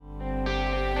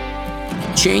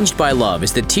Changed by Love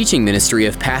is the teaching ministry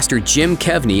of Pastor Jim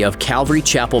Kevney of Calvary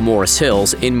Chapel, Morris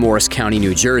Hills in Morris County,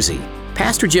 New Jersey.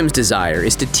 Pastor Jim's desire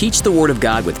is to teach the Word of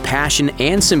God with passion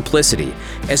and simplicity,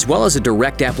 as well as a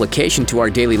direct application to our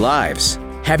daily lives.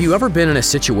 Have you ever been in a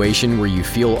situation where you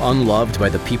feel unloved by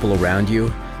the people around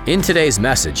you? In today's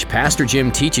message, Pastor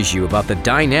Jim teaches you about the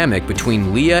dynamic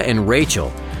between Leah and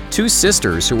Rachel, two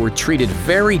sisters who were treated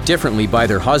very differently by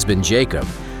their husband Jacob.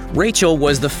 Rachel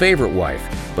was the favorite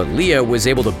wife, but Leah was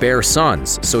able to bear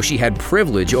sons, so she had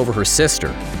privilege over her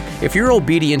sister. If you're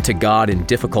obedient to God in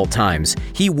difficult times,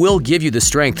 He will give you the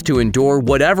strength to endure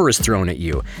whatever is thrown at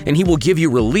you, and He will give you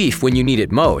relief when you need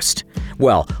it most.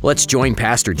 Well, let's join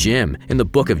Pastor Jim in the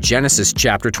book of Genesis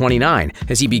chapter 29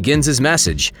 as he begins his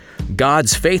message,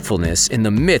 God's Faithfulness in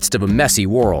the Midst of a Messy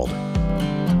World.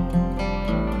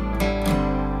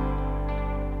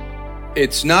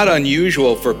 It's not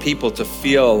unusual for people to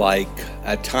feel like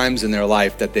at times in their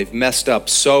life that they've messed up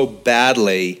so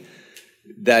badly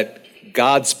that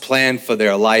God's plan for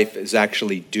their life is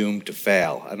actually doomed to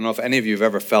fail. I don't know if any of you have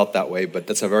ever felt that way, but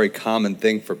that's a very common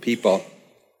thing for people.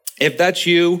 If that's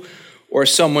you or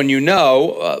someone you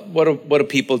know, what do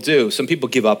people do? Some people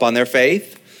give up on their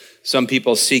faith. Some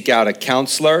people seek out a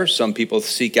counselor. Some people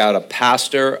seek out a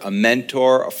pastor, a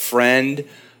mentor, a friend,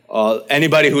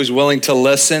 anybody who's willing to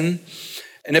listen.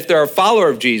 And if they're a follower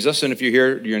of Jesus, and if you're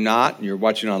here, you're not, you're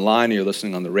watching online, or you're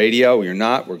listening on the radio, you're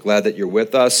not, we're glad that you're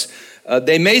with us.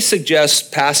 They may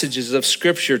suggest passages of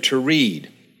Scripture to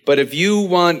read. But if you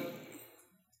want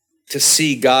to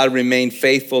see God remain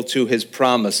faithful to His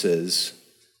promises,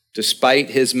 despite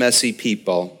His messy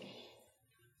people,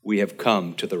 we have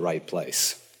come to the right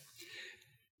place.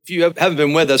 If you haven't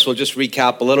been with us, we'll just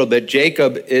recap a little bit.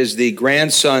 Jacob is the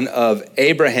grandson of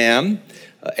Abraham,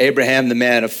 Abraham the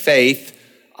man of faith,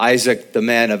 Isaac the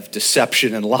man of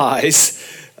deception and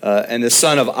lies, and the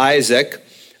son of Isaac.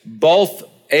 Both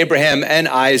Abraham and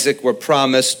Isaac were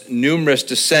promised numerous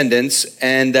descendants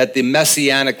and that the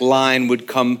messianic line would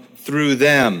come through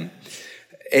them.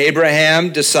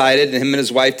 Abraham decided, and him and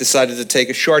his wife decided to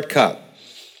take a shortcut.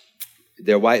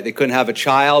 They couldn't have a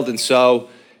child, and so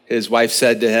his wife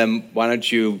said to him, why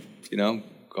don't you go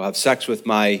have sex with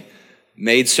my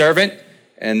maidservant,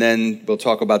 and then we'll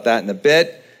talk about that in a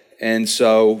bit. And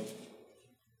so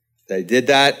they did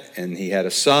that, and he had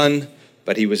a son,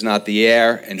 but he was not the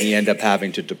heir, and he ended up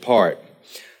having to depart.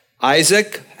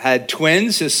 Isaac had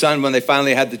twins. His son, when they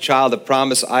finally had the child of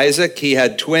promise, Isaac, he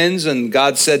had twins, and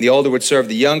God said the older would serve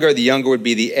the younger would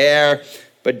be the heir.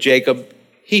 But Jacob,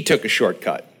 he took a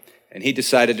shortcut, and he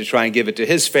decided to try and give it to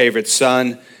his favorite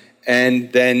son,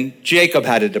 and then Jacob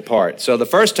had to depart. So the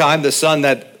first time, the son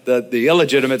the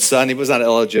illegitimate son, he was not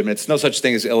illegitimate. It's no such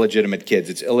thing as illegitimate kids.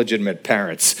 It's illegitimate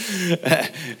parents.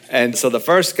 And so the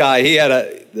first guy,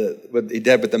 what he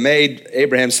did with the maid,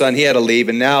 Abraham's son, he had to leave.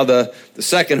 And now the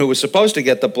second, who was supposed to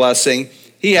get the blessing,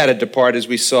 he had to depart, as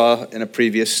we saw in a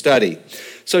previous study.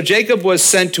 So Jacob was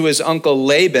sent to his uncle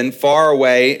Laban far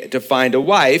away to find a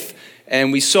wife,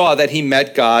 and we saw that he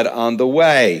met God on the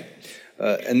way.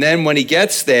 And then when he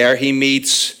gets there, he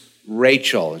meets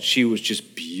Rachel. She was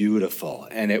just beautiful,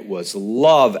 and it was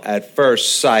love at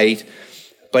first sight.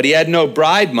 But he had no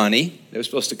bride money. They were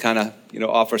supposed to kind of,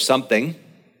 offer something.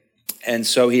 And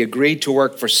so he agreed to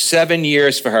work for 7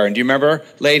 years for her. And do you remember,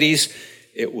 ladies?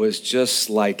 It was just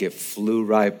like it flew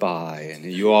right by. And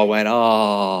you all went,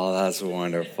 oh, that's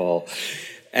wonderful.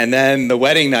 And then the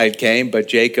wedding night came, but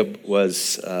Jacob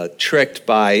was tricked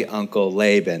by Uncle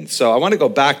Laban. So I want to go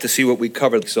back to see what we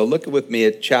covered. So look with me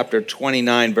at chapter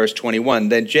 29, verse 21.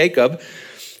 Then Jacob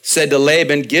said to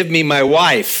Laban, give me my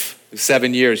wife.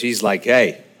 7 years, he's like,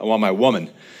 hey, I want my woman,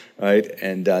 right?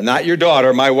 And not your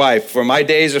daughter, my wife. For my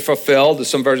days are fulfilled.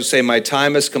 Some versions say my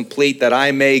time is complete, that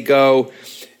I may go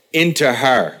into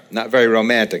her. Not very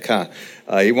romantic, huh?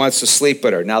 He wants to sleep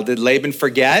with her. Now, did Laban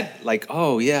forget? Like,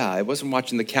 oh, yeah, I wasn't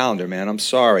watching the calendar, man. I'm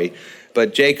sorry.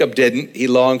 But Jacob didn't. He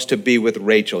longs to be with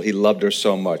Rachel. He loved her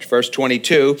so much. Verse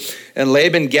 22, and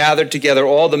Laban gathered together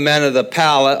all the men of the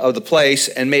palace of the place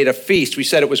and made a feast. We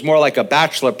said it was more like a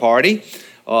bachelor party.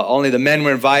 Only the men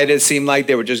were invited. It seemed like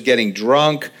they were just getting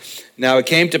drunk. Now, it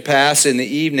came to pass in the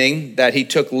evening that he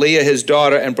took Leah, his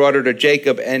daughter, and brought her to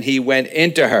Jacob, and he went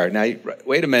into her. Now,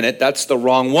 wait a minute. That's the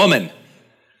wrong woman.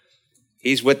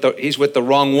 He's with the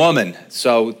wrong woman.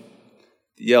 So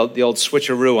the old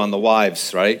switcheroo on the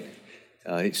wives, right?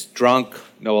 He's drunk,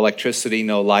 no electricity,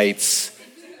 no lights.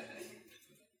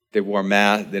 They wore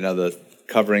the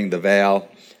covering, the veil.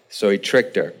 So he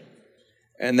tricked her.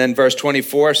 And then verse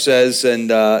 24 says,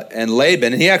 and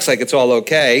Laban, and he acts like it's all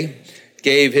okay,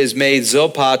 gave his maid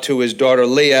Zilpah to his daughter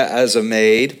Leah as a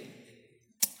maid.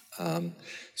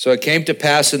 So it came to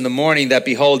pass in the morning that,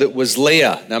 behold, it was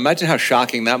Leah. Now imagine how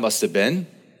shocking that must have been.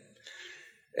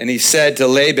 And he said to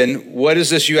Laban, what is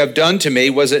this you have done to me?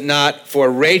 Was it not for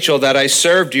Rachel that I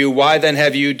served you? Why then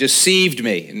have you deceived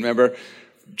me? And remember,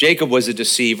 Jacob was a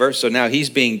deceiver, so now he's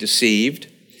being deceived.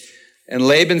 And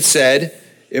Laban said,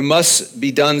 it must not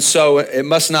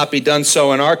be done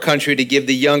so in our country to give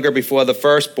the younger before the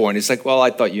firstborn. He's like, well,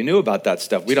 I thought you knew about that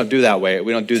stuff. We don't do that way.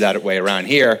 We don't do that way around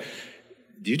here.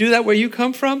 Do you do that where you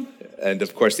come from? And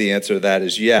of course, the answer to that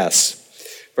is yes.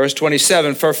 Verse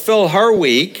 27, fulfill her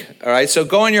week. All right, so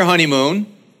go on your honeymoon.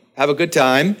 Have a good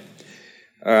time.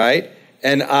 All right,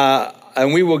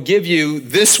 and we will give you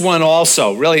this one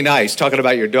also. Really nice, talking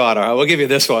about your daughter. We'll give you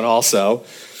this one also.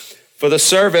 For the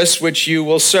service which you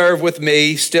will serve with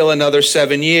me still another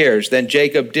 7 years. Then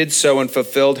Jacob did so and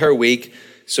fulfilled her week.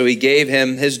 So he gave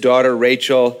him his daughter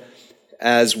Rachel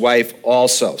as wife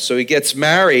also. So he gets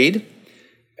married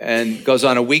and goes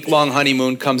on a week-long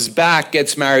honeymoon, comes back,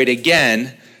 gets married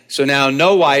again. So now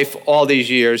no wife all these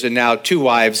years, and now 2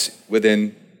 wives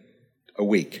within a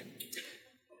week.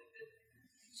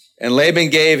 And Laban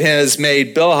gave his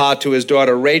maid Bilhah to his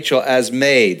daughter Rachel as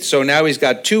maid. So now he's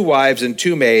got 2 wives and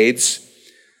 2 maids,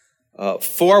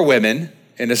 4 women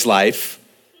in his life.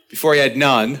 Before he had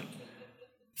none,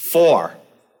 4.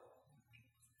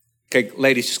 Okay,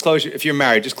 ladies, just if you're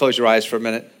married, just close your eyes for a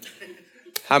minute.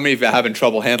 How many of you are having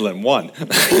trouble handling 1?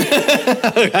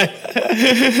 Okay.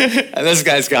 And this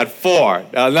guy's got 4.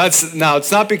 Now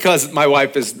it's not because my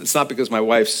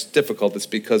wife's difficult. It's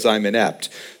because I'm inept.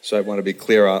 So I want to be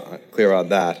clear on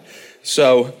that.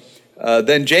 So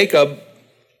then Jacob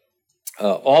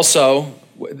also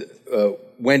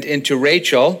went into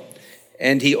Rachel,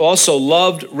 and he also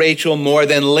loved Rachel more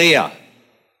than Leah.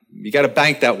 You got to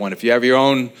bank that one. If you have your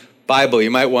own Bible,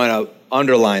 you might want to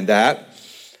underline that.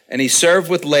 And he served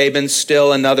with Laban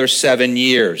still another 7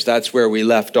 years. That's where we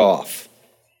left off.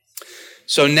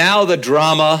 So now the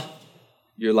drama,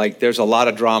 you're like, there's a lot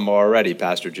of drama already,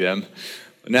 Pastor Jim.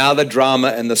 Now the drama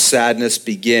and the sadness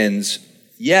begins.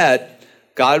 Yet,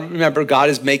 remember, God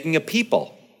is making a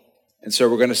people. And so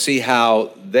we're going to see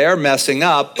how they're messing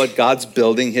up, but God's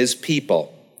building his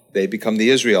people. They become the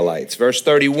Israelites. Verse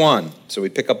 31. So we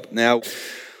pick up now.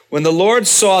 When the Lord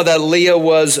saw that Leah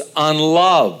was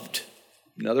unloved,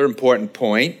 another important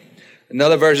point.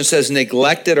 Another version says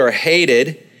neglected or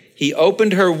hated. He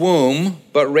opened her womb,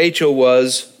 but Rachel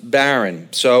was barren.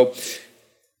 So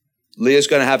Leah's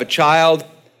going to have a child.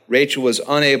 Rachel was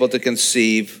unable to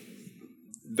conceive.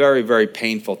 Very, very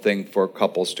painful thing for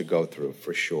couples to go through,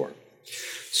 for sure.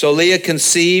 So Leah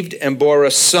conceived and bore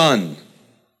a son.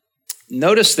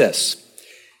 Notice this.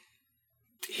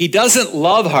 He doesn't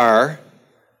love her,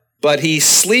 but he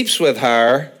sleeps with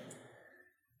her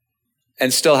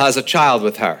and still has a child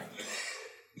with her.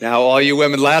 Now, all you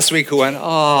women last week who went,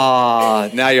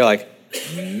 now you're like,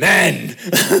 men.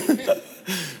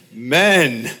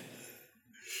 Men.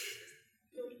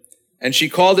 And she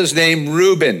called his name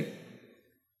Reuben.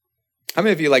 How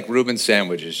many of you like Reuben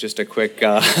sandwiches? Just a quick,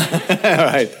 all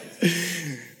right.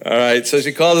 All right, so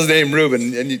she called his name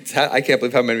Reuben, and I can't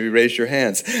believe how many of you raised your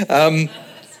hands. And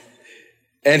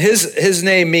his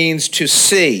name means to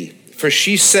see. For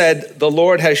she said, the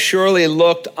Lord has surely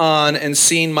looked on and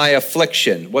seen my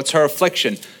affliction. What's her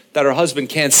affliction? That her husband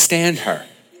can't stand her.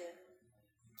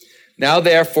 Now,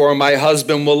 therefore, my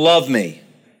husband will love me.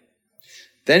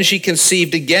 Then she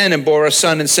conceived again and bore a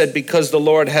son and said, because the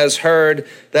Lord has heard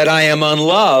that I am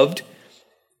unloved,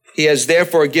 he has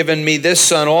therefore given me this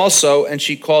son also. And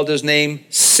she called his name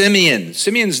Simeon.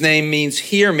 Simeon's name means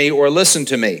hear me or listen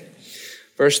to me.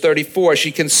 Verse 34,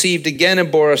 she conceived again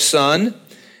and bore a son.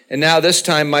 And now this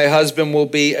time my husband will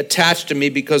be attached to me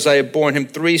because I have borne him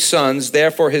 3 sons.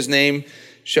 Therefore his name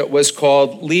was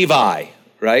called Levi,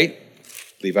 right?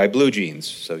 Levi Blue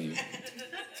Jeans.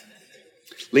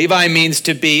 Levi means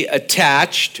to be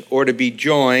attached or to be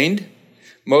joined.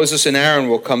 Moses and Aaron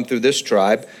will come through this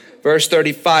tribe. Verse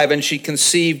 35, and she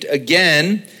conceived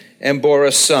again and bore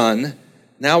a son.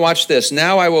 Now watch this.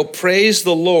 Now I will praise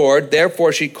the Lord.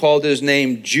 Therefore she called his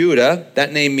name Judah.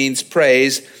 That name means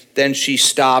praise. Then she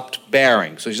stopped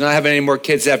bearing. So she's not having any more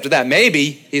kids after that. Maybe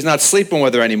he's not sleeping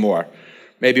with her anymore.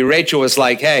 Maybe Rachel was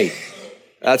like, hey,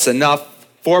 that's enough.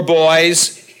 4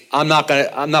 boys. I'm not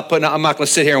gonna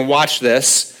sit here and watch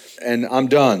this, and I'm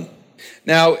done.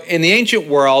 Now, in the ancient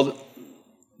world,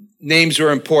 names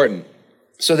were important.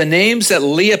 So the names that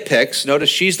Leah picks, notice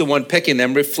she's the one picking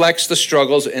them, reflects the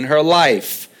struggles in her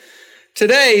life.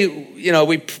 Today,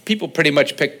 people pretty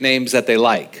much pick names that they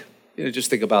like. Just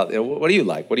think about, what do you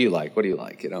like? What do you like? What do you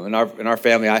like? In our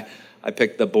family, I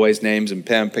picked the boys' names and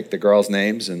Pam picked the girls'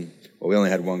 names, and Well, we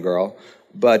only had one girl.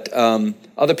 But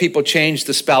other people change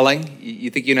the spelling. You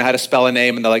think you know how to spell a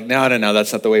name, and they're like, no,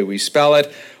 that's not the way we spell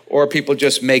it. Or people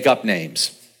just make up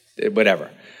names, whatever.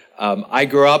 I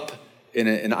grew up in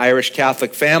an Irish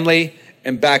Catholic family,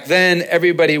 and back then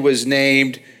everybody was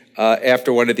named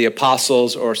after one of the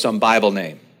apostles or some Bible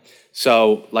name.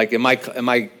 So like in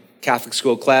my Catholic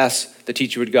school class, the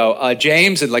teacher would go,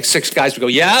 James, and like 6 guys would go,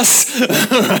 yes.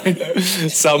 Right?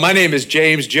 So my name is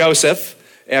James Joseph,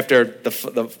 after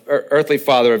the earthly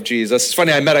father of Jesus. It's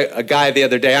funny, I met a guy the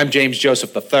other day. I'm James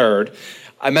Joseph III.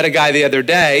 I met a guy the other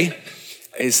day.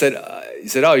 He said,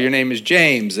 oh, your name is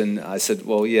James. And I said,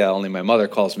 well, yeah, only my mother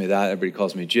calls me that. Everybody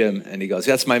calls me Jim. And he goes,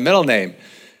 that's my middle name.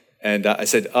 And I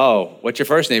said, oh, what's your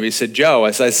first name? He said, Joe.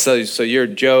 I said, so you're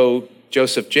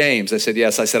Joseph James? I said,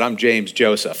 yes. I said, I'm James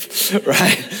Joseph,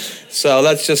 right? So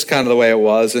that's just kind of the way it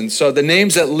was. And so the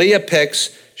names that Leah picks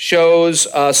shows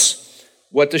us,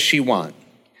 what does she want?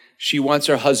 She wants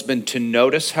her husband to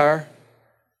notice her,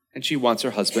 and she wants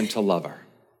her husband to love her.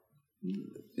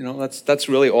 You know, that's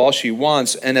really all she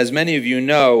wants. And as many of you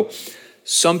know,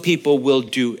 some people will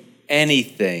do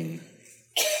anything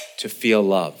to feel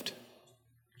loved.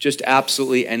 Just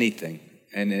absolutely anything.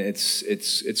 And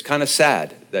it's kind of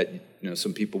sad that,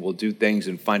 some people will do things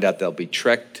and find out they'll be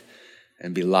tricked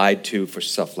and be lied to for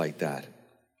stuff like that.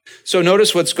 So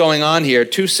notice what's going on here.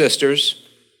 2 sisters.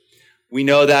 We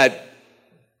know that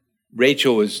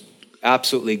Rachel was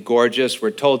absolutely gorgeous.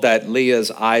 We're told that Leah's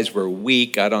eyes were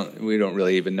weak. We don't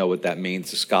really even know what that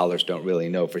means. The scholars don't really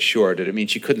know for sure. Did it mean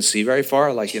she couldn't see very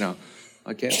far? Like, I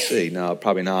can't see. No,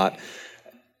 probably not.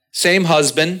 Same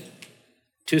husband,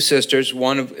 2 sisters.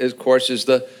 One, of course, is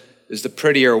the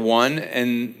prettier one,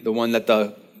 and the one that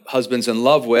the husband's in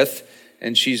love with,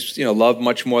 and she's, loved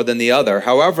much more than the other.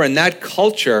 However, in that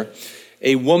culture,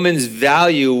 a woman's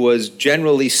value was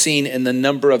generally seen in the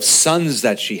number of sons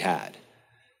that she had.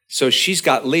 So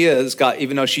Leah's got,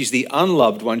 even though she's the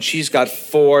unloved one, she's got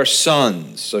 4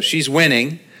 sons. So she's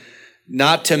winning.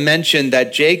 Not to mention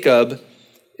that Jacob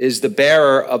is the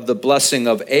bearer of the blessing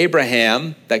of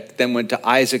Abraham, that then went to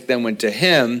Isaac, then went to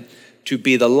him, to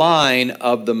be the line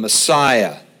of the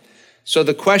Messiah. So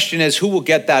the question is, who will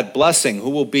get that blessing?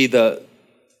 Who will be the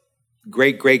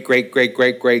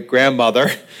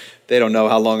great-great-great-great-great-great-grandmother? They don't know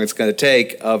how long it's going to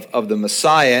take, of the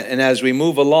Messiah. And as we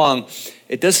move along,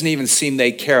 it doesn't even seem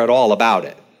they care at all about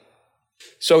it.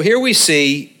 So here we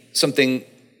see something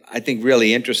I think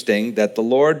really interesting, that the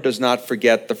Lord does not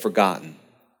forget the forgotten.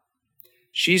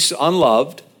 She's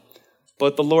unloved,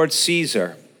 but the Lord sees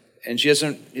her. And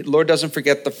the Lord doesn't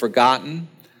forget the forgotten.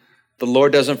 The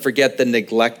Lord doesn't forget the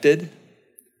neglected.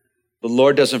 The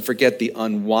Lord doesn't forget the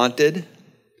unwanted.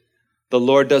 The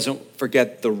Lord doesn't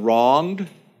forget the wronged.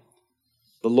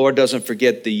 The Lord doesn't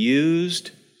forget the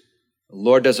used. The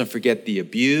Lord doesn't forget the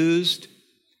abused.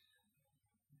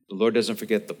 The Lord doesn't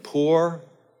forget the poor.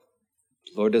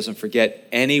 The Lord doesn't forget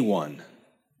anyone.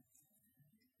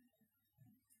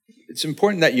 It's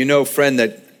important that you know, friend,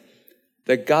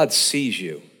 that God sees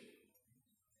you.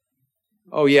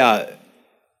 Oh yeah,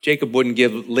 Jacob wouldn't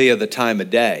give Leah the time of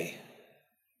day,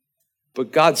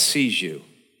 but God sees you.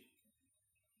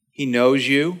 He knows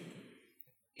you.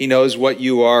 He knows what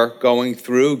you are going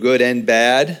through, good and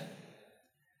bad.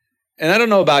 And I don't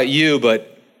know about you,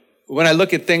 but when I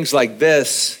look at things like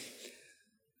this,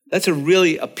 that's a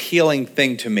really appealing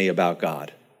thing to me about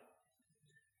God.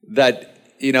 That,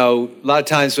 a lot of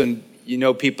times when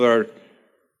people are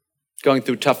going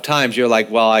through tough times, you're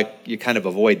like, well, you kind of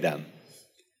avoid them.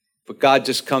 But God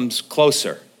just comes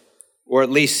closer. Or at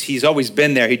least he's always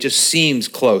been there. He just seems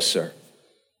closer.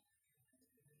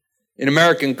 In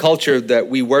American culture that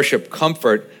we worship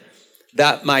comfort,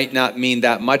 that might not mean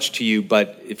that much to you,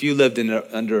 but if you lived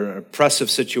under an oppressive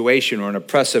situation or an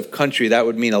oppressive country, that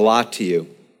would mean a lot to you.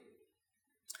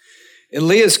 In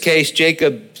Leah's case,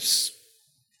 Jacob's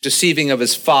deceiving of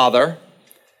his father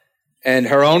and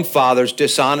her own father's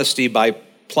dishonesty by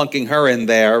plunking her in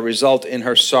there result in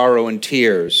her sorrow and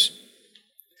tears.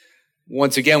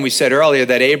 Once again, we said earlier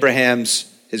that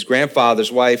his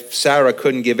grandfather's wife, Sarah,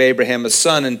 couldn't give Abraham a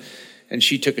son, and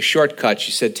she took a shortcut.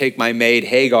 She said, take my maid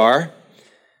Hagar.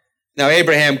 Now,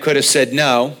 Abraham could have said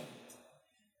no.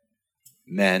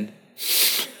 Men.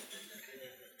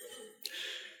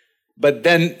 But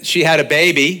then she had a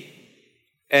baby,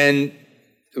 and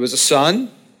it was a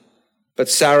son. But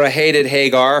Sarah hated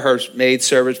Hagar, her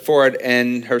maidservant, for it,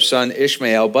 and her son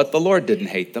Ishmael, but the Lord didn't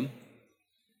hate them.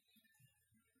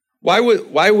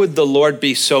 Why would the Lord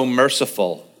be so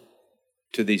merciful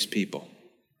to these people?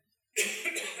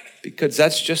 Because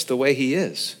that's just the way he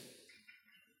is.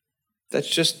 That's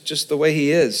just the way he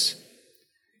is.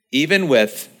 Even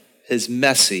with his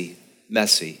messy,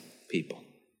 messy people.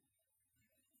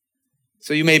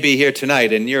 So you may be here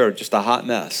tonight and you're just a hot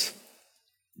mess.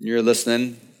 You're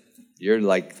listening. You're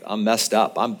like, I'm messed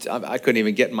up. I couldn't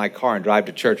even get in my car and drive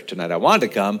to church tonight. I wanted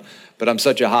to come, but I'm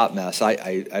such a hot mess.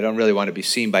 I don't really want to be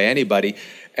seen by anybody.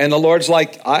 And the Lord's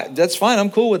like, that's fine.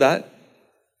 I'm cool with that.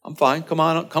 I'm fine. Come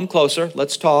on, come closer.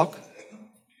 Let's talk.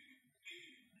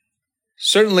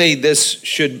 Certainly this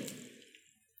should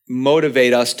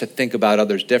motivate us to think about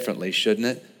others differently, shouldn't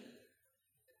it?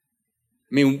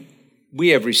 I mean, we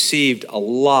have received a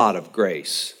lot of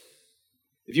grace.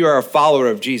 If you are a follower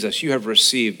of Jesus, you have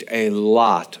received a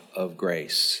lot of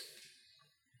grace.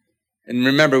 And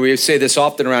remember, we say this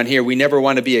often around here, we never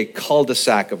want to be a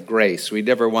cul-de-sac of grace. We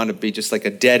never want to be just like a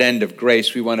dead end of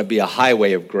grace. We want to be a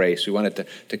highway of grace. We want it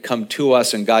to come to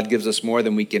us, and God gives us more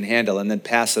than we can handle, and then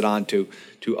pass it on to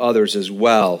others as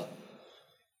well.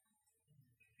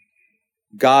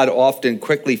 God often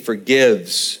quickly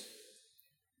forgives,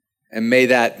 and may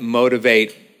that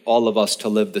motivate all of us to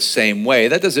live the same way.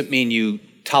 That doesn't mean you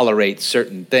tolerate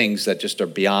certain things that just are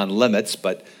beyond limits,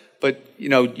 but you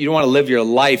know, you don't want to live your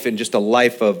life in just a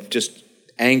life of just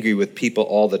angry with people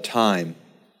all the time.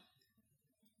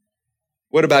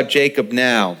 What about Jacob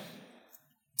now?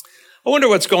 I wonder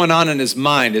what's going on in his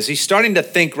mind. Is he starting to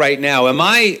think right now, am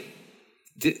I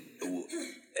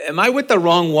with the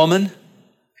wrong woman?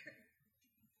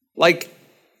 Like,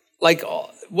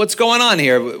 what's going on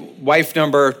here? Wife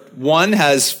number 1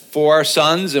 has 4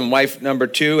 sons, and wife number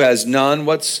 2 has none.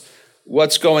 What's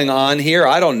going on here?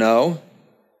 I don't know.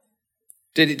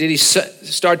 Did he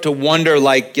start to wonder,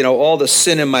 like, you know, all the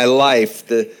sin in my life,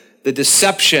 the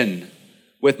deception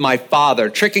with my father,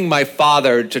 tricking my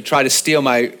father to try to steal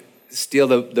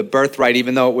the birthright,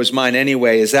 even though it was mine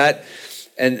anyway? Is that,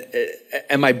 and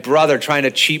my brother trying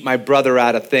to cheat my brother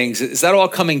out of things? Is that all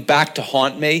coming back to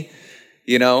haunt me?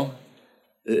 You know,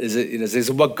 is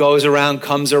it what goes around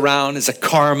comes around? Is it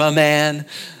karma, man?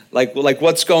 Like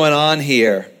what's going on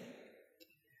here?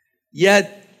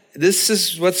 Yet, this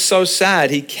is what's so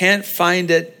sad. He can't find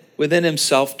it within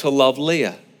himself to love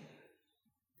Leah.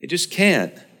 He just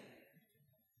can't.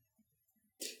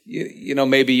 You know,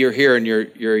 maybe you're here and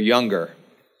you're younger.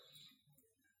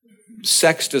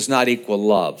 Sex does not equal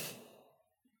love.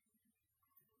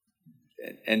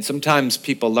 And sometimes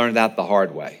people learn that the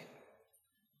hard way.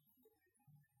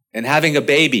 And having a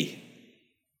baby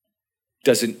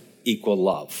doesn't equal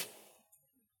love.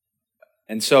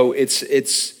 And so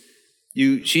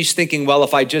she's thinking, well,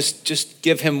 if I just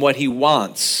give him what he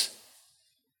wants,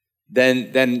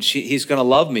 then he's going to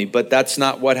love me. But that's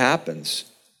not what happens.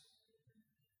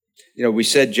 You know, we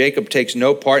said Jacob takes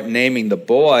no part in naming the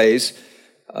boys.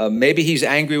 Maybe he's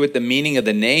angry with the meaning of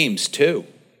the names too.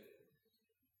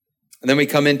 And then we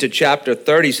come into chapter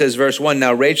 30, says verse 1,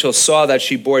 now Rachel saw that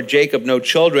she bore Jacob no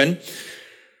children.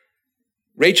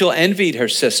 Rachel envied her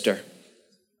sister.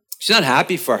 She's not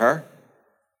happy for her.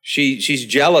 She's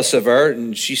jealous of her,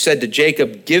 and she said to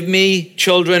Jacob, give me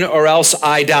children or else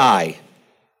I die.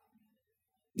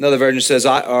 Another version says,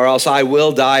 or else I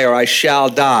will die or I shall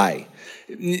die.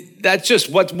 That's just,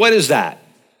 what is that?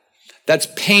 That's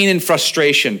pain and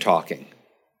frustration talking,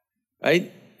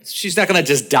 right? She's not going to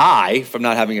just die from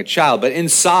not having a child, but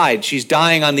inside, she's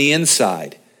dying on the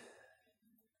inside.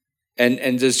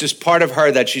 And there's just part of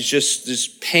her that she's just this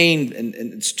pain, and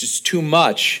it's just too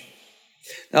much.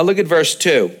 Now look at verse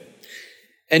 2.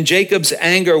 And Jacob's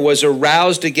anger was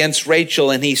aroused against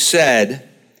Rachel, and he said,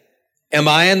 am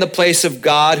I in the place of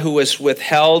God who has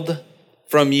withheld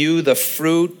from you the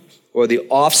fruit or the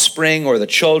offspring or the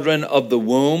children of the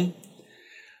womb?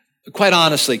 Quite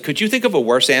honestly, could you think of a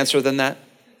worse answer than that?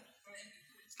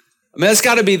 I mean, that's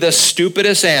got to be the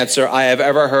stupidest answer I have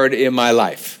ever heard in my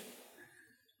life.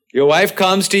 Your wife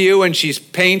comes to you and she's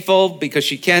painful because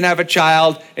she can't have a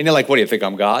child, and you're like, what do you think,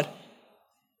 I'm God?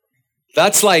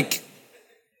 That's like,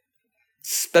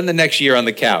 spend the next year on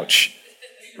the couch.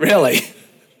 Really.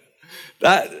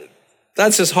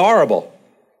 That's just horrible.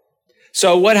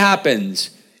 So what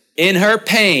happens? In her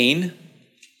pain,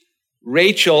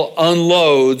 Rachel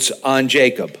unloads on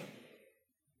Jacob.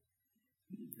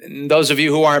 And those of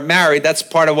you who aren't married, that's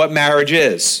part of what marriage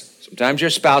is. Sometimes your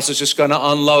spouse is just going to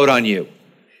unload on you.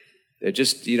 They're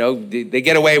just, they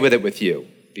get away with it with you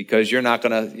because you're not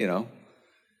going to,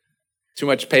 too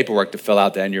much paperwork to fill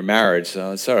out to end your marriage.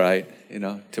 So it's all right.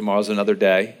 Tomorrow's another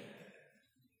day.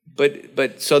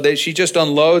 But so she just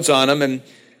unloads on him.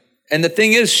 And the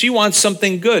thing is, she wants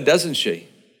something good, doesn't she?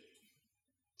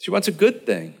 She wants a good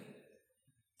thing.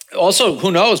 Also,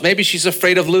 who knows? Maybe she's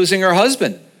afraid of losing her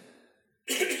husband.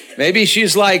 Maybe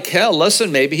she's like, hell,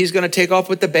 listen, maybe he's going to take off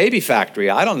with the baby factory.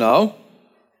 I don't know.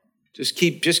 Just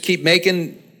keep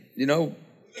making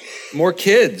more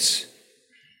kids.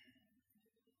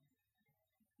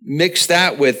 Mix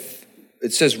that with,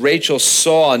 it says Rachel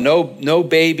saw no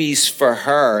babies for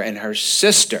her, and her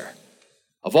sister,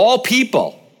 of all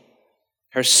people,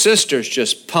 her sister's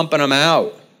just pumping them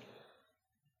out.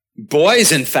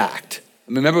 Boys, in fact.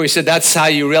 Remember we said that's how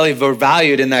you really were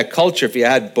valued in that culture, if you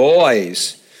had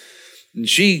boys. And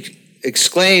she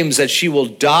exclaims that she will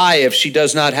die if she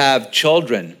does not have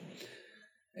children.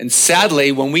 And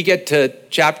sadly, when we get to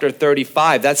chapter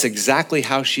 35, that's exactly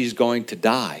how she's going to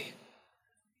die.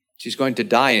 She's going to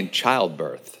die in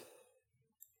childbirth.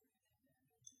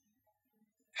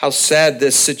 How sad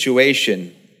this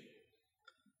situation.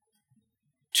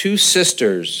 Two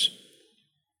sisters,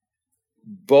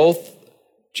 both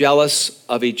jealous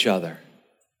of each other.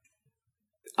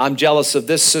 I'm jealous of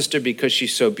this sister because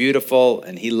she's so beautiful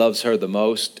and he loves her the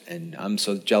most. And I'm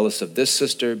so jealous of this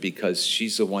sister because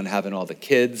she's the one having all the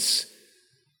kids.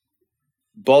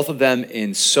 Both of them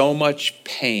in so much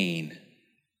pain.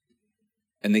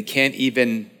 And they can't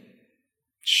even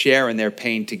share in their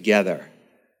pain together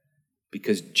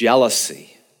because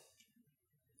jealousy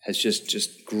has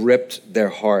just gripped their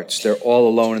hearts. They're all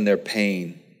alone in their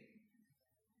pain.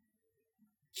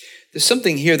 There's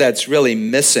something here that's really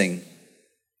missing.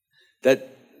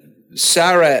 That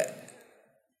Sarah,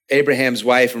 Abraham's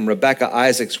wife, and Rebekah,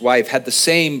 Isaac's wife, had the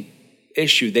same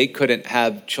issue. They couldn't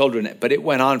have children, but it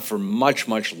went on for much,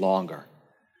 much longer.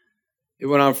 It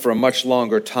went on for a much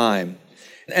longer time.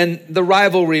 And the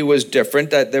rivalry was different,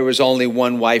 that there was only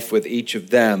one wife with each of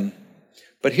them.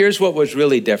 But here's what was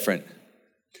really different.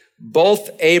 Both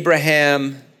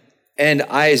Abraham and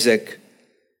Isaac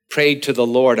prayed to the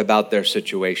Lord about their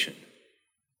situation.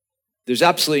 There's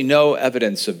absolutely no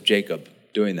evidence of Jacob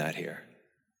doing that here.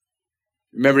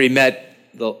 Remember, he met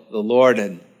the Lord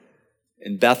in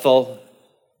Bethel,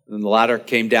 and the ladder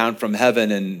came down from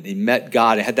heaven, and he met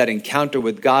God. He had that encounter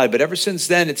with God, but ever since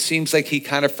then, it seems like he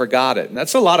kind of forgot it. And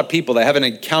that's a lot of people. They have an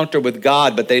encounter with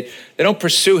God, but they don't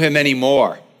pursue him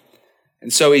anymore.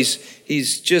 And so he's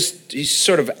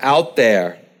sort of out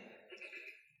there.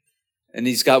 And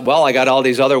I got all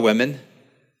these other women.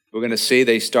 We're going to see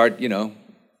they start,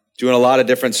 doing a lot of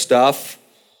different stuff.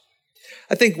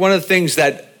 I think one of the things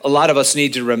that a lot of us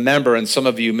need to remember, and some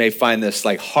of you may find this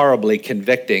like horribly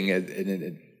convicting,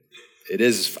 it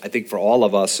is, I think, for all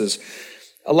of us, is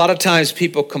a lot of times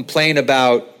people complain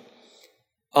about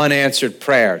unanswered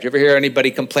prayer. Do you ever hear anybody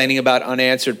complaining about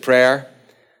unanswered prayer?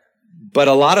 But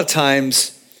a lot of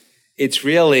times it's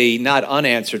really not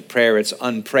unanswered prayer, it's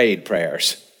unprayed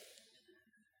prayers.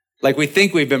 Like we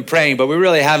think we've been praying, but we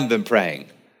really haven't been praying.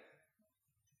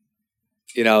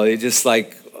 It's just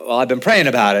like, well, I've been praying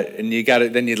about it. And the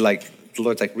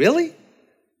Lord's like, really?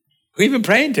 Who you been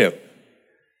praying to?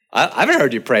 I haven't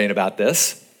heard you praying about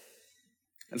this.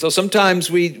 And so sometimes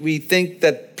we think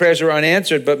that prayers are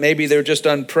unanswered, but maybe they're just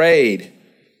unprayed.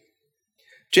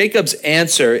 Jacob's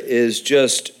answer is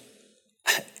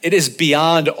it is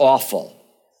beyond awful.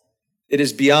 It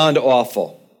is beyond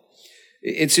awful.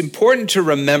 It's important to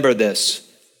remember this,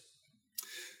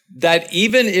 that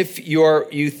even if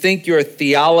you think your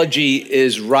theology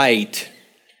is right,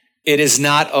 it is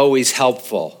not always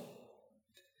helpful.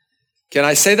 Can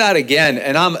I say that again?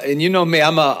 And you know me,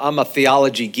 I'm a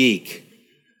theology geek.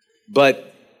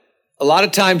 But a lot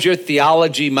of times your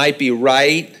theology might be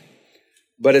right,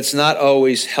 but it's not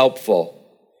always helpful.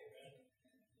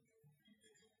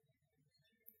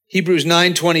 Hebrews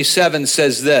 9:27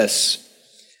 says this,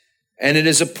 and it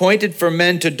is appointed for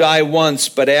men to die once,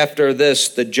 but after this,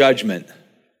 the judgment.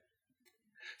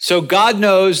 So God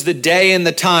knows the day and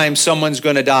the time someone's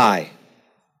going to die.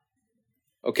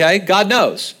 Okay? God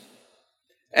knows.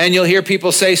 And you'll hear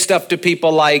people say stuff to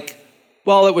people like,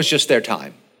 well, it was just their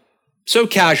time. So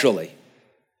casually.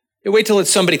 You wait till it's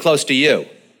somebody close to you.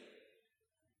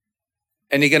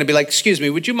 And you're going to be like, excuse me,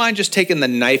 would you mind just taking the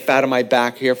knife out of my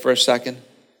back here for a second?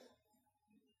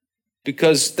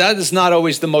 Because that is not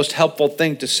always the most helpful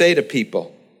thing to say to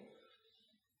people.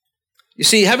 You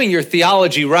see, having your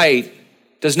theology right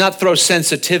does not throw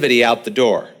sensitivity out the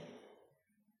door.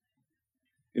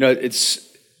 If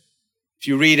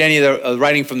you read any of the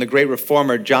writing from the great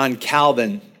reformer, John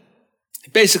Calvin, he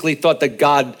basically thought that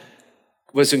God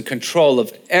was in control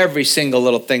of every single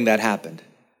little thing that happened.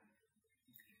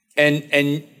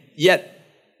 And yet,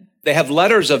 they have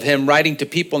letters of him writing to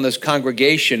people in this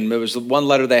congregation. There was one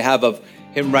letter they have of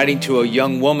him writing to a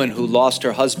young woman who lost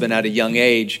her husband at a young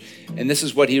age. And this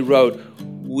is what he wrote: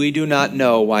 "We do not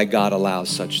know why God allows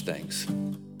such things."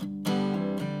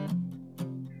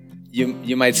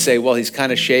 You might say, well, he's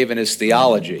kind of shaving his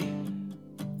theology.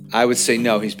 I would say,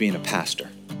 no, he's being a pastor.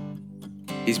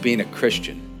 He's being a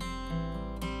Christian.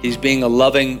 He's being a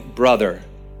loving brother.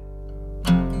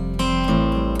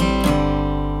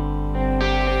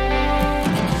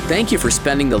 Thank you for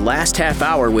spending the last half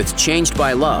hour with Changed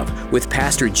by Love with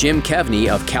Pastor Jim Kevney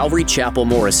of Calvary Chapel,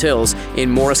 Morris Hills in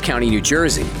Morris County, New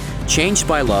Jersey. Changed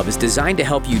by Love is designed to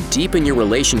help you deepen your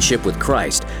relationship with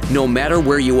Christ, no matter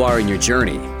where you are in your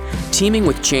journey. Teaming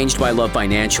with Changed by Love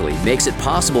financially makes it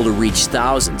possible to reach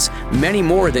thousands, many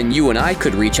more than you and I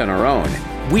could reach on our own.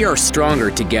 We are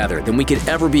stronger together than we could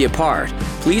ever be apart.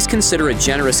 Please consider a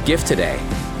generous gift today.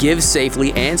 Give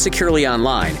safely and securely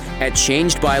online at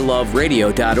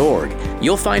changedbyloveradio.org.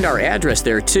 You'll find our address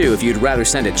there too if you'd rather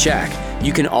send a check.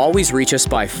 You can always reach us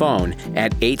by phone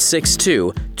at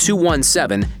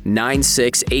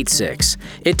 862-217-9686.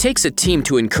 It takes a team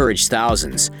to encourage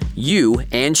thousands. You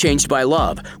and Changed by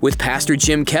Love with Pastor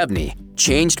Jim Kevney.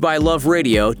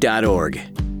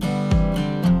 changedbyloveradio.org.